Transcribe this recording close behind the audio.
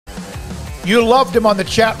You loved him on the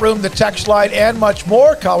chat room, the text line, and much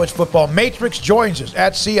more. College Football Matrix joins us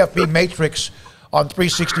at CFB Matrix on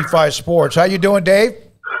 365 Sports. How you doing, Dave?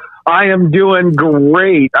 I am doing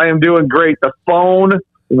great. The phone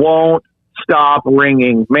won't stop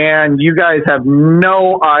ringing. Man, you guys have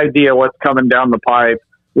no idea what's coming down the pipe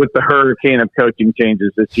with the hurricane of coaching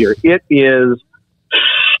changes this year. It is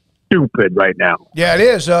stupid right now. Yeah, it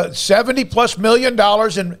is. $70+ million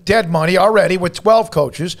in dead money already with 12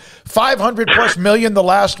 coaches, $500+ million the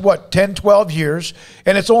last, 10, 12 years,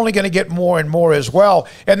 and it's only going to get more and more as well.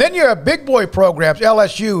 And then you have big boy programs,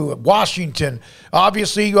 LSU, Washington,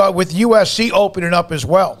 obviously with USC opening up as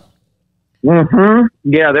well. Mm-hmm.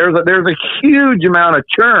 Yeah, there's a huge amount of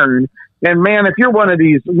churn, and man, if you're one of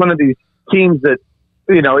these teams that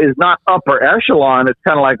is not upper echelon, it's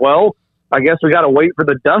kind of like, well, I guess we got to wait for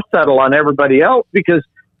the dust settle on everybody else because,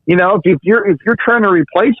 if you're trying to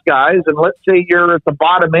replace guys and let's say you're at the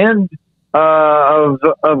bottom end of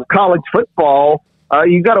college football,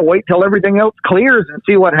 you got to wait till everything else clears and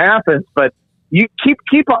see what happens. But you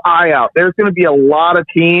keep an eye out. There's going to be a lot of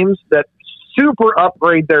teams that super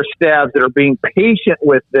upgrade their staffs that are being patient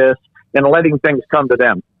with this and letting things come to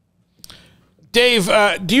them. Dave,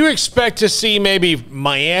 do you expect to see maybe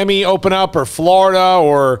Miami open up or Florida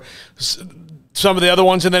or some of the other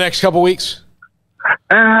ones in the next couple weeks?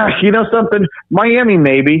 Something, Miami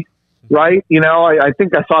maybe, right? I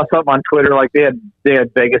think I saw something on Twitter like they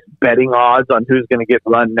had Vegas betting odds on who's going to get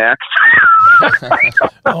run next.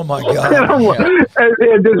 Oh my God!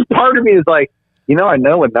 And this part of me is like, I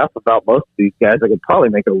know enough about most of these guys. I could probably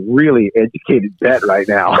make a really educated bet right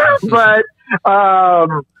now, but.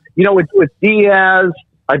 With Diaz,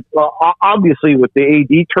 obviously with the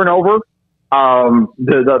AD turnover,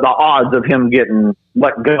 the odds of him getting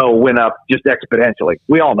let go went up just exponentially.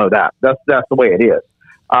 We all know that. That's the way it is.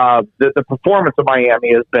 The performance of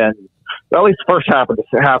Miami has been, well, at least the first half of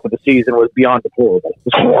the season was beyond deplorable.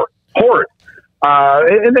 It was horrid.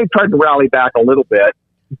 And they've tried to rally back a little bit.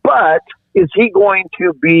 But is he going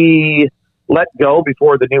to be let go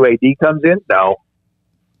before the new AD comes in? No.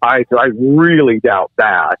 I really doubt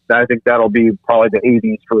that. I think that'll be probably the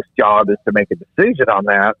AD's first job is to make a decision on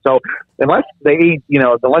that. So unless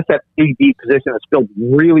unless that AD position is filled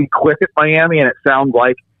really quick at Miami, and it sounds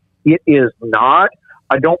like it is not,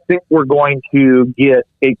 I don't think we're going to get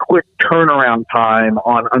a quick turnaround time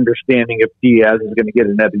on understanding if Diaz is going to get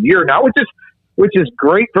another year now, which is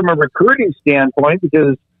great from a recruiting standpoint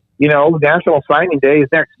because National Signing Day is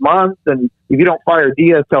next month, and if you don't fire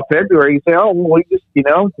Diaz till February, you say, "Oh, well,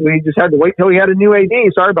 we just had to wait till we had a new AD."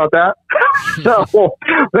 Sorry about that. So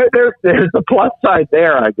there's the plus side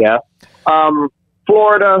there, I guess.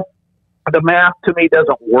 Florida, the math to me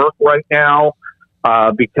doesn't work right now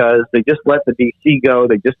because they just let the DC go,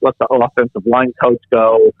 they just let the offensive line coach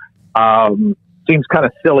go. Seems kind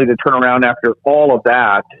of silly to turn around after all of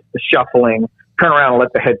that, the shuffling, turn around and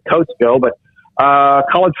let the head coach go, but.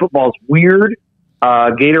 College football is weird.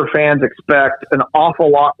 Gator fans expect an awful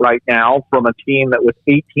lot right now from a team that was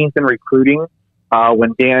 18th in recruiting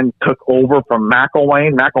when Dan took over from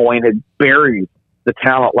McElwain. McElwain had buried the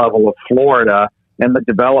talent level of Florida and the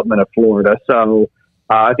development of Florida. So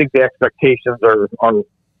I think the expectations are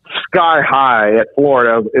sky high at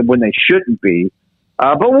Florida when they shouldn't be.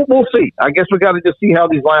 But we'll see. I guess we got to just see how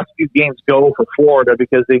these last few games go for Florida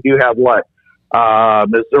because they do have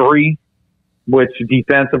Missouri, which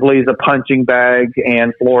defensively is a punching bag,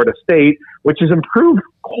 and Florida State, which has improved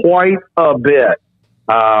quite a bit.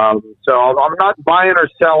 So I'm not buying or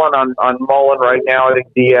selling on Mullen right now. I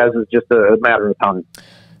think Diaz is just a matter of time.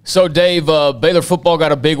 So, Dave, Baylor football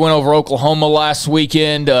got a big win over Oklahoma last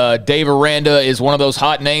weekend. Dave Aranda is one of those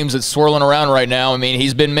hot names that's swirling around right now. I mean,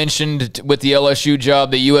 he's been mentioned with the LSU job,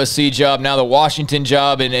 the USC job, now the Washington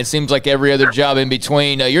job, and it seems like every other job in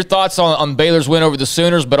between. Your thoughts on Baylor's win over the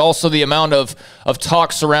Sooners, but also the amount of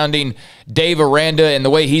talk surrounding Dave Aranda and the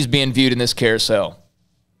way he's being viewed in this carousel?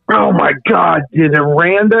 Oh, my God. Did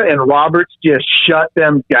Aranda and Roberts just shut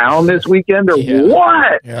them down this weekend or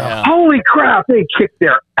what? Yeah. Holy crap, they kicked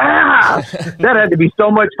their ass. That had to be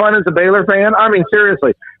so much fun as a Baylor fan. I mean,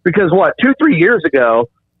 seriously, because 2-3 years ago,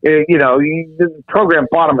 the program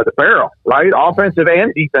bottom of the barrel, right? Offensive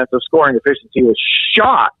and defensive scoring efficiency was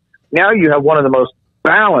shot. Now you have one of the most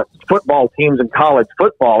balanced football teams in college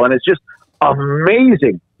football, and it's just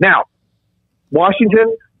amazing. Now,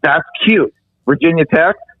 Washington, that's cute. Virginia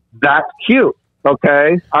Tech, that's cute.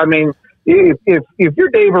 Okay. I mean, if you're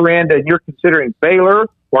Dave Aranda and you're considering Baylor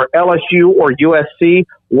or LSU or USC,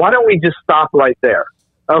 why don't we just stop right there?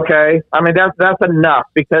 Okay. I mean, that's enough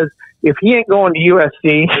because if he ain't going to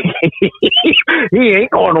USC, he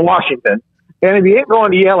ain't going to Washington. And if he ain't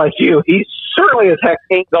going to LSU, he certainly as heck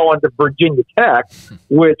ain't going to Virginia Tech,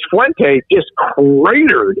 which Fuente just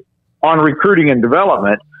cratered on recruiting and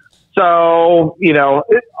development. So,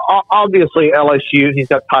 obviously LSU, he's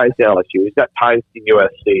got ties to LSU. He's got ties to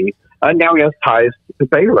USC. And now he has ties to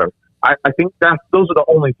Baylor. I think those are the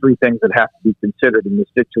only three things that have to be considered in this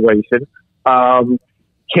situation.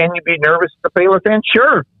 Can you be nervous as a Baylor fan?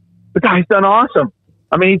 Sure. The guy's done awesome.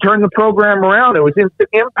 I mean, he turned the program around. It was instant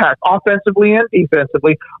impact, offensively and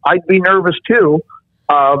defensively. I'd be nervous too.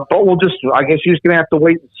 But I guess you're just going to have to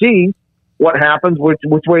wait and see what happens, which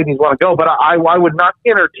way he's want to go. But I would not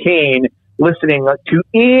entertain listening to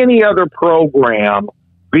any other program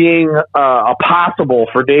being possible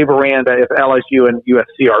for Dave Aranda if LSU and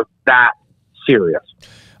USC are that serious.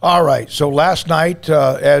 All right. So last night,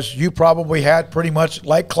 as you probably had pretty much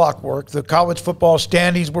like clockwork, the college football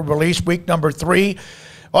standings were released week number 3.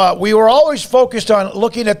 We were always focused on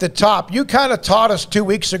looking at the top. You kind of taught us 2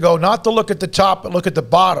 weeks ago not to look at the top, but look at the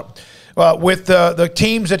bottom with the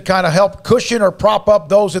teams that kind of help cushion or prop up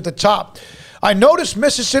those at the top. I noticed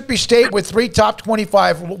Mississippi State with 3 top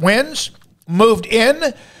 25 wins moved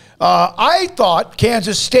in. I thought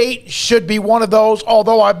Kansas State should be one of those,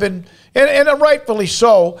 although I've been – and rightfully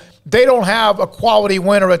so, they don't have a quality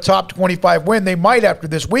win or a top 25 win. They might after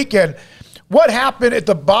this weekend. What happened at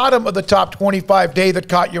the bottom of the top 25 day that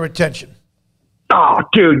caught your attention? Oh,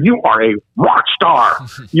 dude, you are a rock star.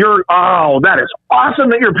 That is awesome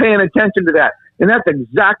that you're paying attention to that. And that's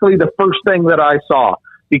exactly the first thing that I saw.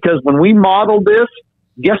 Because when we modeled this,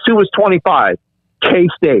 guess who was 25?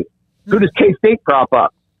 K-State. Who does K-State prop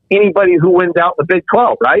up? Anybody who wins out in the Big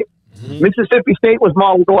 12, right? Mm-hmm. Mississippi State was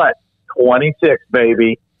modeled what? 26,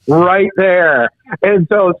 baby. Right there. And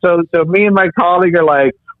so me and my colleague are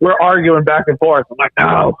like, we're arguing back and forth. I'm like,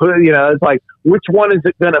 no, it's like, which one is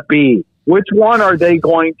it going to be? Which one are they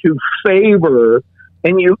going to favor?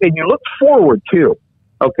 And you look forward to,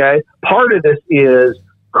 okay? Part of this is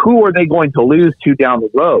who are they going to lose to down the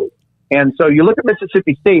road? And so you look at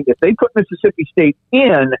Mississippi State. If they put Mississippi State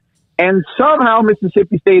in and somehow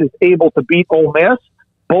Mississippi State is able to beat Ole Miss,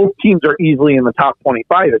 both teams are easily in the top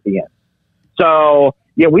 25 at the end. So,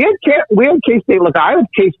 yeah, we had K-State. Look, I had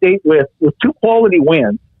K-State with 2 quality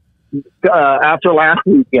wins after last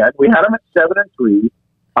weekend. We had them at 7-3.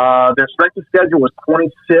 Their strength of schedule was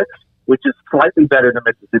 26, which is slightly better than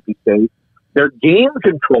Mississippi State. Their game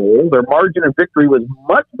control, their margin of victory was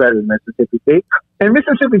much better than Mississippi State. And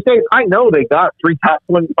Mississippi State, I know they got 3 top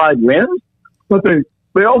 25 wins, but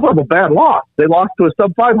they also have a bad loss. They lost to a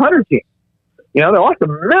sub-500 team. They lost to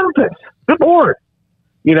Memphis. Good Lord.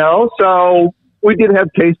 So we did have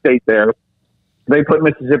K-State there. They put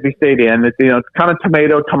Mississippi State in. It's kind of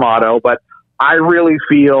tomato, but I really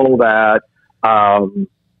feel that,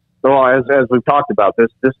 as we've talked about,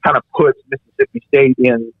 this kind of puts Mississippi State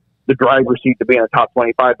in the driver's seat to be in the top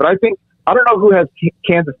 25. But I don't know who has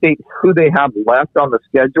Kansas State, who they have left on the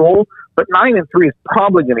schedule, but 9-3 is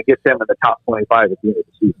probably going to get them in the top 25 at the end of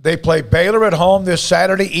the season. They play Baylor at home this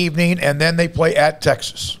Saturday evening, and then they play at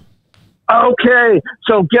Texas. Okay,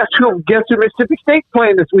 so guess who Mississippi State's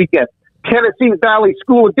playing this weekend? Tennessee Valley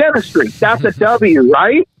School of Dentistry. That's a W,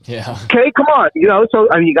 right? Yeah. Okay, come on. You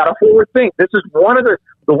got to forward think. This is one of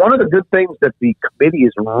the good things that the committee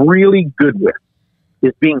is really good with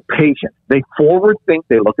is being patient. They forward think.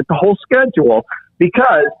 They look at the whole schedule,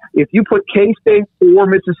 because if you put K-State or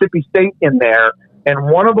Mississippi State in there and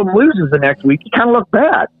one of them loses the next week, you kind of look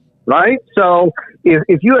bad, right? So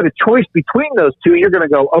if you had a choice between those two, you're going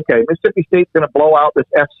to go, okay, Mississippi State's going to blow out this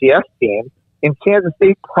FCS team, and Kansas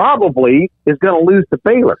State probably is going to lose to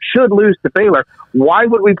Baylor, should lose to Baylor. Why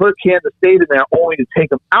would we put Kansas State in there only to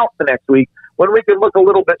take them out the next week when we could look a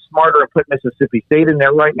little bit smarter and put Mississippi State in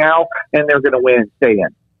there right now, and they're going to win and stay in?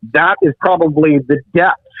 That is probably the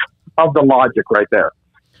depth of the logic right there.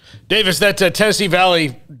 Davis, that Tennessee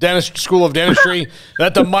Valley School of Dentistry,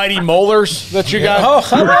 that the Mighty Molars that you got? Oh,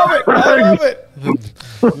 I love it.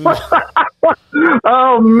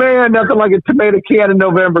 Oh, man, nothing like a tomato can in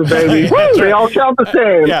November, baby. They all count the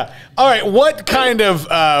same. Yeah. All right, what kind of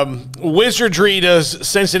wizardry does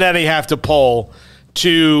Cincinnati have to pull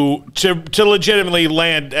to legitimately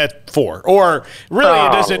land at 4? Or really,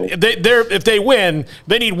 it doesn't. If they win,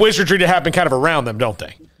 they need wizardry to happen kind of around them, don't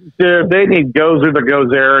they? Dude, they need Gozer the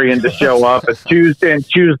Gozerian to show up and choose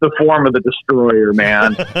the form of the destroyer,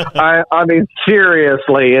 man. I mean,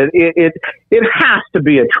 seriously, it has to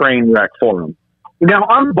be a train wreck for them. Now,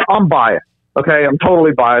 I'm biased. Okay, I'm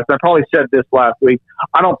totally biased. I probably said this last week.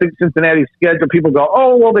 I don't think Cincinnati's schedule. People go,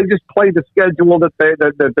 oh, well, they just play the schedule that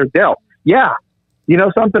they're dealt. Yeah, you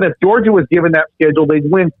know something? If Georgia was given that schedule, they'd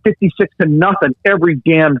win 56-0 every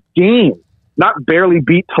damn game. not barely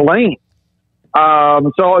beat Tulane. So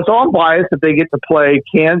I'm biased that they get to play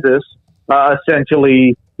Kansas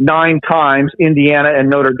essentially 9 times, Indiana and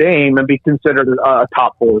Notre Dame, and be considered a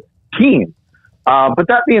top 4 team. But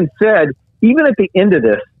that being said, even at the end of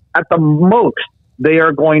this, at the most, they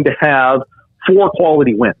are going to have 4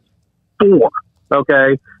 quality wins. 4,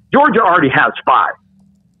 okay? Georgia already has 5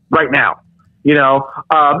 right now.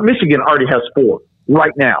 Michigan already has 4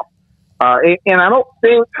 right now. And I don't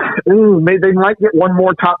think they might get one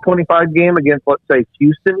more top 25 game against, let's say,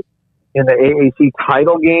 Houston in the AAC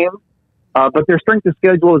title game. But their strength of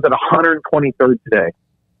schedule is at 123rd today.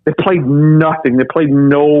 They played nothing. They played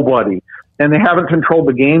nobody. And they haven't controlled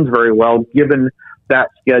the games very well given that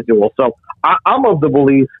schedule. So I'm of the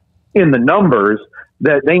belief in the numbers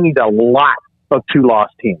that they need a lot of 2-loss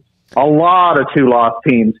teams. A lot of 2-loss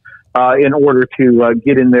teams in order to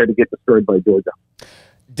get in there to get destroyed by Georgia.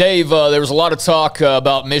 Dave, there was a lot of talk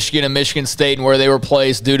about Michigan and Michigan State and where they were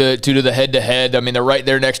placed due to the head-to-head. I mean, they're right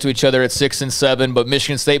there next to each other at 6 and 7, but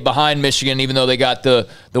Michigan State behind Michigan, even though they got the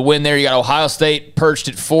win there. You got Ohio State perched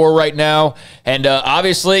at 4 right now, and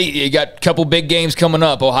obviously you got a couple big games coming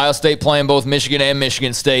up. Ohio State playing both Michigan and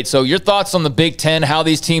Michigan State. So your thoughts on the Big Ten, how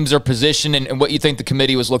these teams are positioned, and what you think the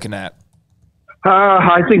committee was looking at?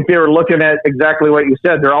 I think they were looking at exactly what you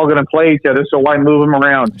said. They're all going to play each other, so why move them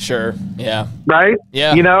around? Sure. Yeah. Right?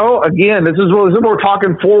 Yeah. Again, this is what we're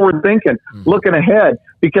talking forward thinking, looking ahead,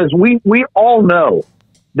 because we all know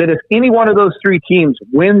that if any one of those 3 teams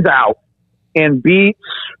wins out and beats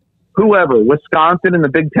whoever, Wisconsin in the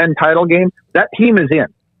Big Ten title game, that team is in.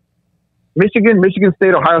 Michigan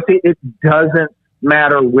State, Ohio State, it doesn't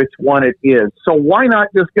matter which one it is. So why not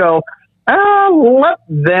just go, let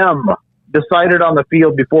them decide it on the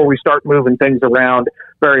field before we start moving things around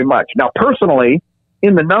very much. Now, personally,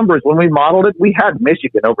 in the numbers, when we modeled it, we had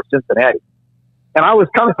Michigan over Cincinnati. And I was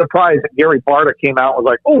kind of surprised that Gary Barta came out and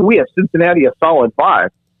was like, we have Cincinnati a solid 5.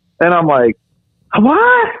 And I'm like,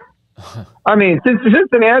 what? I mean,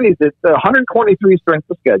 Cincinnati's at 123 strength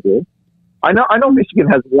of schedule. I know Michigan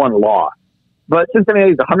has 1 loss, but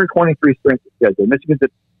Cincinnati's 123 strength of schedule. Michigan's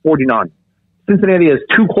at 49. Cincinnati has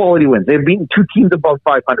 2 quality wins. They've beaten 2 teams above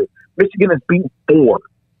 500. Michigan has beaten 4.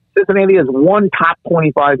 Cincinnati has 1 top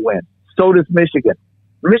 25 win. So does Michigan.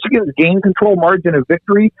 Michigan's game control margin of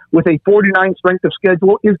victory with a 49 strength of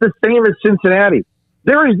schedule is the same as Cincinnati.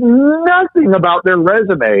 There is nothing about their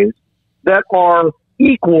resumes that are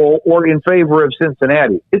equal or in favor of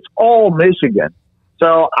Cincinnati. It's all Michigan.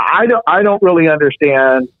 So I don't really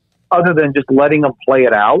understand, other than just letting them play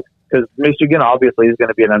it out, because Michigan obviously is going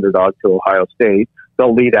to be an underdog to Ohio State.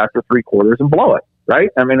 They'll lead after 3 quarters and blow it, right?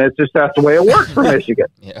 I mean, that's the way it works for Michigan.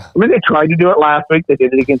 Yeah. I mean, they tried to do it last week. They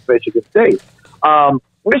did it against Michigan State.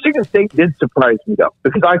 Michigan State did surprise me, though,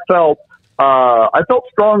 because I felt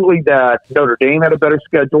strongly that Notre Dame had a better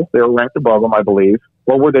schedule. They were ranked above them, I believe.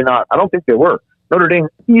 Well, were they not? I don't think they were. Notre Dame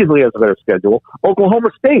easily has a better schedule.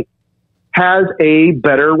 Oklahoma State has a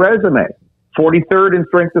better resume. 43rd in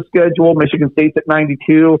strength of schedule. Michigan State's at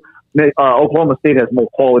 92. Oklahoma State has more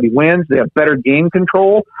quality wins. They have better game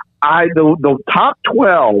control. The top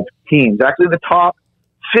 12 teams, actually the top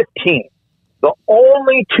 15, the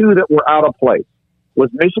only 2 that were out of place was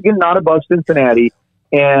Michigan not above Cincinnati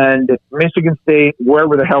and Michigan State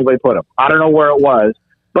wherever the hell they put them. I don't know where it was,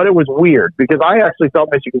 but it was weird because I actually felt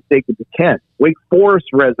Michigan State could be 10. Wake Forest's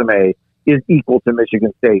resume is equal to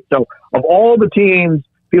Michigan State. So of all the teams,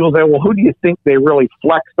 people say, well, who do you think they really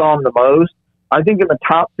flexed on the most? I think in the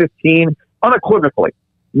top 15, unequivocally,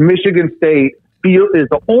 Michigan State is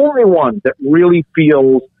the only one that really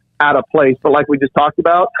feels out of place. But like we just talked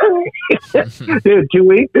about, dude, 2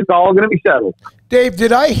 weeks, it's all going to be settled. Dave,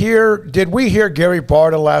 did we hear Gary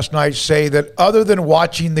Barta last night say that other than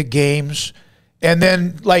watching the games and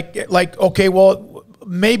then like, okay, well,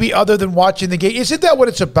 maybe other than watching the game, isn't that what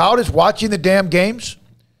it's about, is watching the damn games?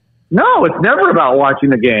 No, it's never about watching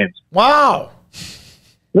the games. Wow.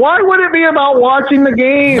 Why would it be about watching the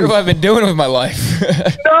games? What have I been doing with my life?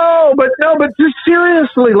 No, but just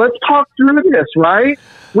seriously, let's talk through this, right?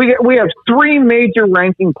 We have 3 major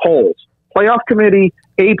ranking polls: playoff committee,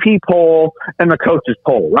 AP poll, and the coaches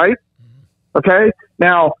poll, right? Okay.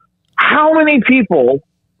 Now, how many people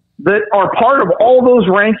that are part of all those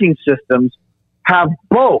ranking systems have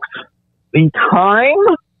both the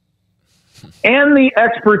time and the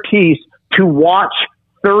expertise to watch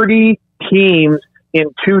 30 teams in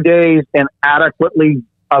 2 days and adequately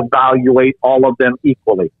evaluate all of them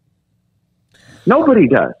equally? Nobody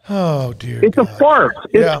does. Oh, dear. It's God. a farce.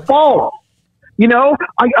 It's false. You know,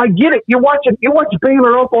 I get it. You watch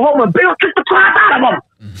Baylor, Oklahoma. Baylor kicked the crap out of them.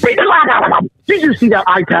 Beat the crap out of them. Did you see that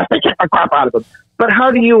eye test? They kicked the crap out of them. But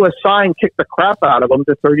how do you assign kick the crap out of them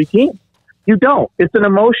to 30 teams? You don't. It's an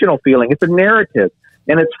emotional feeling. It's a narrative.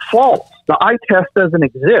 And it's false. The eye test doesn't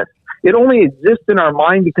exist. It only exists in our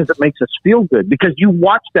mind because it makes us feel good, because you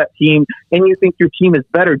watch that team and you think your team is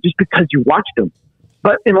better just because you watched them.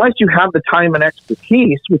 But unless you have the time and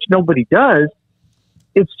expertise, which nobody does,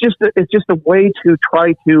 it's just a way to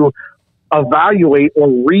try to evaluate or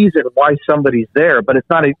reason why somebody's there. But it's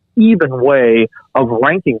not an even way of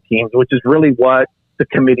ranking teams, which is really what the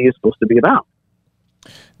committee is supposed to be about.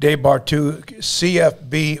 Dave Bartoo,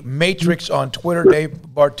 CFB Matrix on Twitter. Dave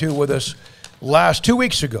Bartoo with us last 2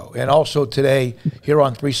 weeks ago and also today here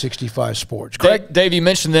on 365 Sports. Craig? Dave, you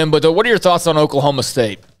mentioned them, but what are your thoughts on Oklahoma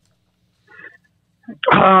State?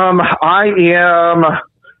 I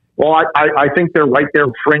think they're right there,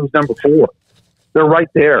 fringe number 4. They're right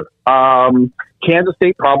there. Kansas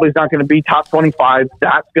State probably is not going to be top 25.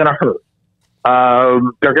 That's going to hurt.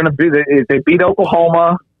 They're going to be, if they beat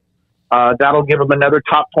Oklahoma, that'll give them another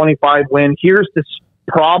top 25 win. Here's this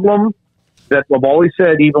problem that we've always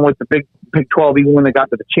said, even with the Big 12, even when they got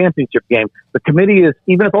to the championship game, the committee is,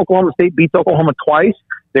 even if Oklahoma State beats Oklahoma twice,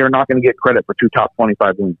 they're not going to get credit for 2 top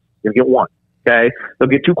 25 wins. They'll get 1. Okay. They'll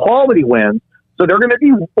get 2 quality wins. So they're going to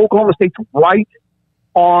be Oklahoma State's right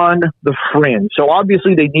on the fringe. So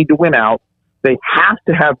obviously they need to win out. They have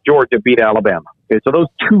to have Georgia beat Alabama. Okay. So those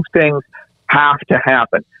 2 things have to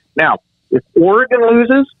happen. Now, if Oregon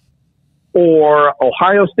loses, or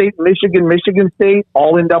Ohio State, Michigan State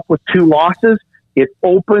all end up with 2 losses, it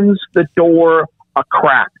opens the door a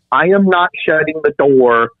crack. I am not shutting the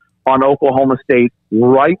door on Oklahoma State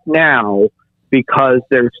right now because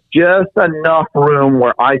there's just enough room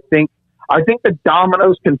where I think the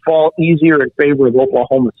dominoes can fall easier in favor of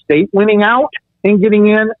Oklahoma State winning out and getting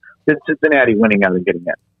in than Cincinnati winning out and getting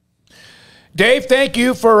in. Dave, thank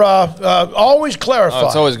you for always clarifying. Oh,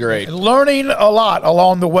 it's always great. Learning a lot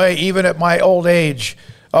along the way, even at my old age,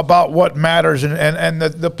 about what matters. And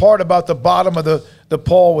the part about the bottom of the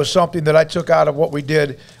poll was something that I took out of what we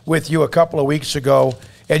did with you a couple of weeks ago.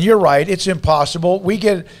 And you're right, it's impossible. We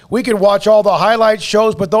can watch all the highlight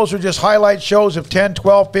shows, but those are just highlight shows of 10,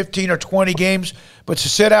 12, 15, or 20 games. But to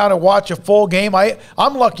sit down and watch a full game,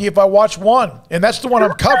 I'm lucky if I watch one, and that's the one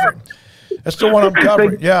I'm covering. That's the one I'm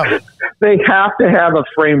covering, yeah. They have to have a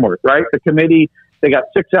framework, right? The committee, they got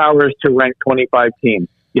 6 hours to rank 25 teams.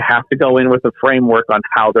 You have to go in with a framework on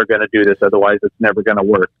how they're going to do this. Otherwise, it's never going to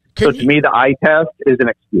work. So to me, the eye test is an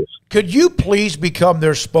excuse. Could you please become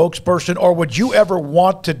their spokesperson, or would you ever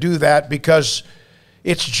want to do that? Because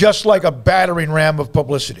it's just like a battering ram of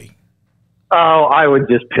publicity. Oh, I would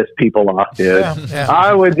just piss people off, dude. Yeah.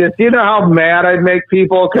 I would just, you know how mad I'd make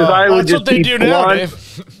people? Because I would just be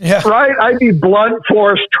blunt. Right? I'd be blunt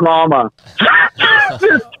force trauma.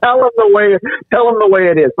 Just tell them the way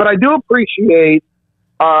it is. But I do appreciate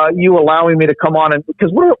you allowing me to come on, and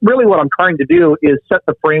because really what I'm trying to do is set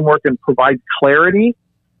the framework and provide clarity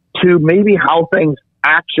to maybe how things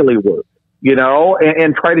actually work, you know,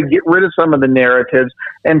 and try to get rid of some of the narratives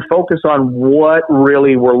and focus on what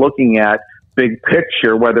really we're looking at, big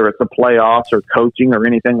picture, whether it's the playoffs or coaching or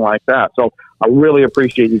anything like that. So I really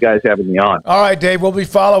appreciate you guys having me on. All right, Dave, we'll be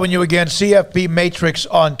following you again. CFP Matrix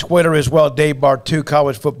on Twitter as well. Dave Bartoo,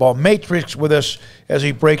 College Football Matrix, with us as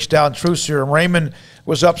he breaks down truth serum. Raymond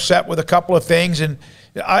was upset with a couple of things, and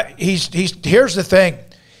here's the thing.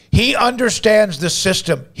 He understands the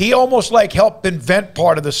system. He almost like helped invent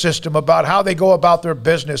part of the system about how they go about their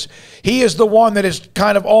business. He is the one that is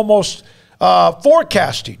kind of almost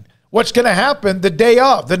forecasting what's going to happen the day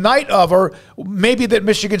of, the night of, or maybe that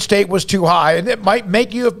Michigan State was too high. And it might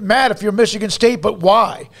make you mad if you're Michigan State, but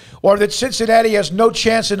why? Or that Cincinnati has no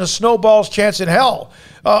chance in a snowball's chance in hell,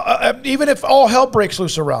 even if all hell breaks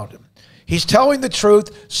loose around him. He's telling the truth.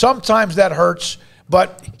 Sometimes that hurts,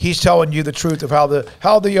 but he's telling you the truth of how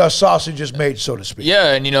the sausage is made, so to speak.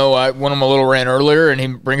 Yeah, and, I went on a little rant earlier, and he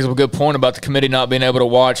brings up a good point about the committee not being able to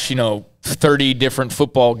watch, 30 different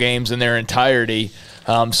football games in their entirety.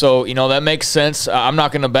 So, that makes sense. I'm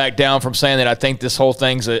not going to back down from saying that I think this whole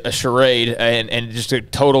thing's a charade and just a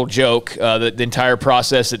total joke, the entire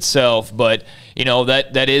process itself. But,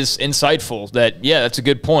 that is insightful. That's a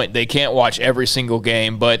good point. They can't watch every single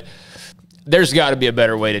game, but there's got to be a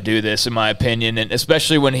better way to do this, in my opinion, and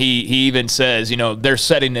especially when he even says, they're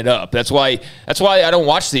setting it up. That's why I don't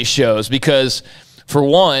watch these shows, because, for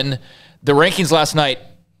one, the rankings last night,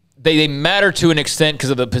 they matter to an extent because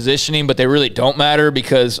of the positioning, but they really don't matter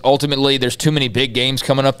because ultimately there's too many big games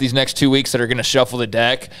coming up these next 2 weeks that are going to shuffle the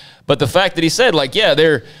deck. But the fact that he said,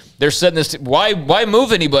 they're setting this – why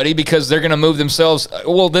move anybody because they're going to move themselves?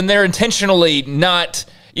 Well, then they're intentionally not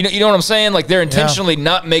 – You know what I'm saying? Like they're intentionally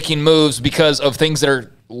not making moves because of things that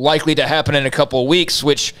are likely to happen in a couple of weeks,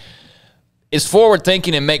 which is forward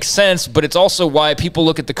thinking and makes sense, but it's also why people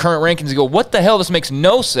look at the current rankings and go, what the hell? This makes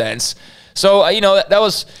no sense. So, that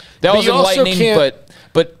was enlightening,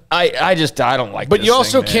 but I don't like. But this you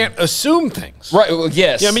also thing, can't assume things, right? Well,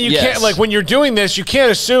 yes. Yeah, I mean, you can't, like, when you're doing this, you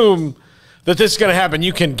can't assume that this is going to happen.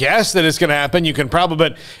 You can guess that it's going to happen. You can probably,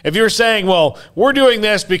 but if you're saying, well, we're doing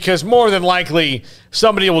this because more than likely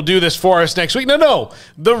somebody will do this for us next week. No.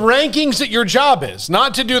 The rankings that your job is,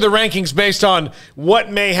 not to do the rankings based on what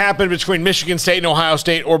may happen between Michigan State and Ohio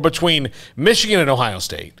State or between Michigan and Ohio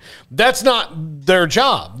State. That's not their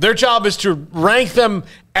job. Their job is to rank them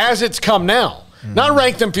as it's come now. Not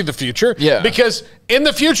rank them through the future. Yeah. Because in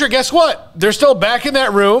the future, guess what? They're still back in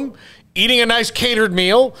that room eating a nice catered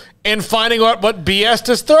meal and finding out what BS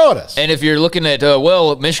to throw at us. And if you're looking at,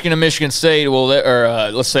 Michigan and Michigan State,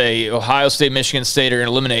 let's say Ohio State, Michigan State are going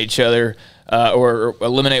to eliminate each other or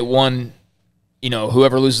eliminate one,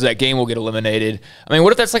 whoever loses that game will get eliminated. I mean,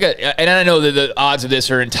 what if that's like and I know that the odds of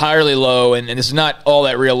this are entirely low and this is not all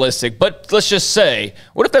that realistic, but let's just say,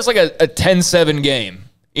 what if that's like a 10-7 game?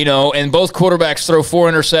 And both quarterbacks throw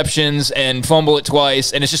 4 interceptions and fumble it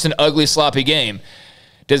twice, and it's just an ugly, sloppy game.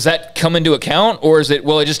 Does that come into account, or is it,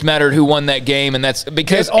 it just mattered who won that game, and that's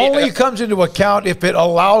because it only comes into account if it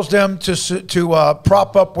allows them to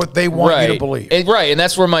prop up what they want you to believe. Right, and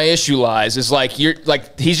that's where my issue lies. Is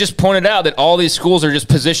he's just pointed out that all these schools are just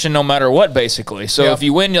positioned no matter what, basically. So if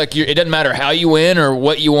you win, it doesn't matter how you win or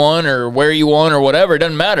what you won or where you won or whatever. It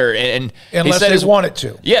doesn't matter, and unless they want it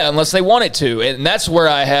to. Yeah, unless they want it to, and that's where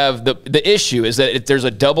I have the issue is that if there's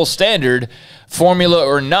a double standard, formula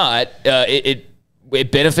or not, it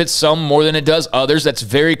benefits some more than it does others. That's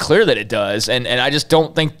very clear that it does. And I just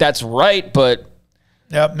don't think that's right, but...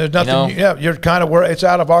 Yeah, there's nothing... you're kind of where it's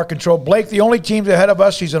out of our control. Blake, the only teams ahead of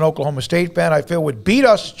us, he's an Oklahoma State fan, I feel would beat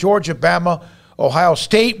us. Georgia, Bama, Ohio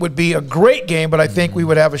State would be a great game, but I think we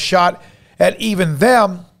would have a shot at even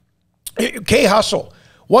them. K. Hustle,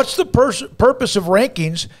 what's the purpose of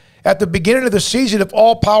rankings at the beginning of the season if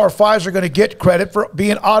all Power Fives are going to get credit for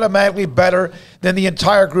being automatically better than the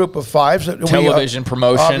entire group of fives? Television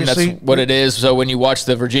promotion, that's what it is. So when you watch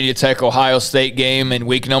the Virginia Tech-Ohio State game in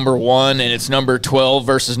week number 1 and it's number 12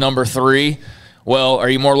 versus number 3, well, are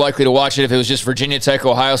you more likely to watch it if it was just Virginia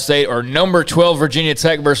Tech-Ohio State or number 12 Virginia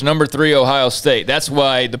Tech versus number 3 Ohio State? That's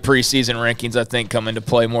why the preseason rankings, I think, come into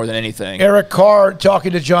play more than anything. Eric Carr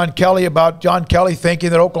talking to John Kelly about John Kelly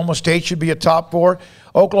thinking that Oklahoma State should be a top 4.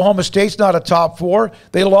 Oklahoma State's not a top 4.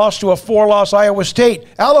 They lost to a 4-loss Iowa State.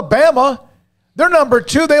 Alabama, they're number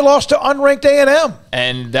 2. They lost to unranked A&M.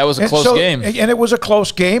 And that was a close game. And it was a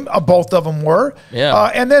close game. Both of them were.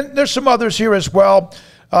 Yeah. And then there's some others here as well.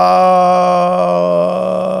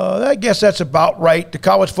 I guess that's about right. The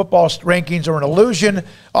college football rankings are an illusion.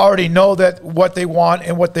 I already know that what they want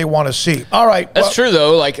and what they want to see. All right. That's true,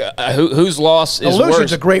 though. Like, whose loss is worse?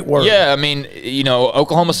 Illusion's a great word. Yeah, I mean,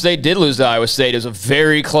 Oklahoma State did lose to Iowa State. It was a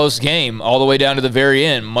very close game all the way down to the very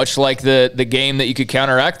end, much like the game that you could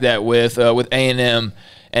counteract that with A&M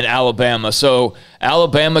and Alabama. So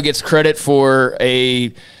Alabama gets credit for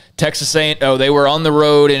a Texas A&M, they were on the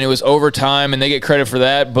road and it was overtime, and they get credit for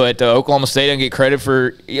that. But Oklahoma State didn't get credit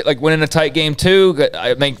for winning a tight game too.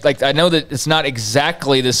 I mean, I know that it's not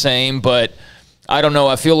exactly the same, but I don't know.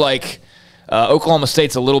 I feel like Oklahoma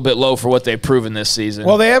State's a little bit low for what they've proven this season.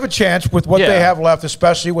 Well, they have a chance with what they have left,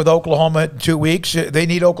 especially with Oklahoma in 2 weeks. They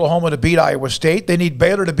need Oklahoma to beat Iowa State. They need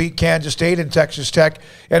Baylor to beat Kansas State and Texas Tech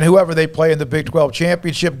and whoever they play in the Big 12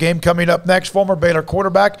 championship game. Coming up next, former Baylor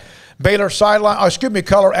quarterback, Baylor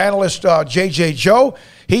color analyst J.J. Joe.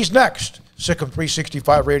 He's next. Sikkim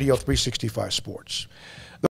 365 Radio, 365 Sports.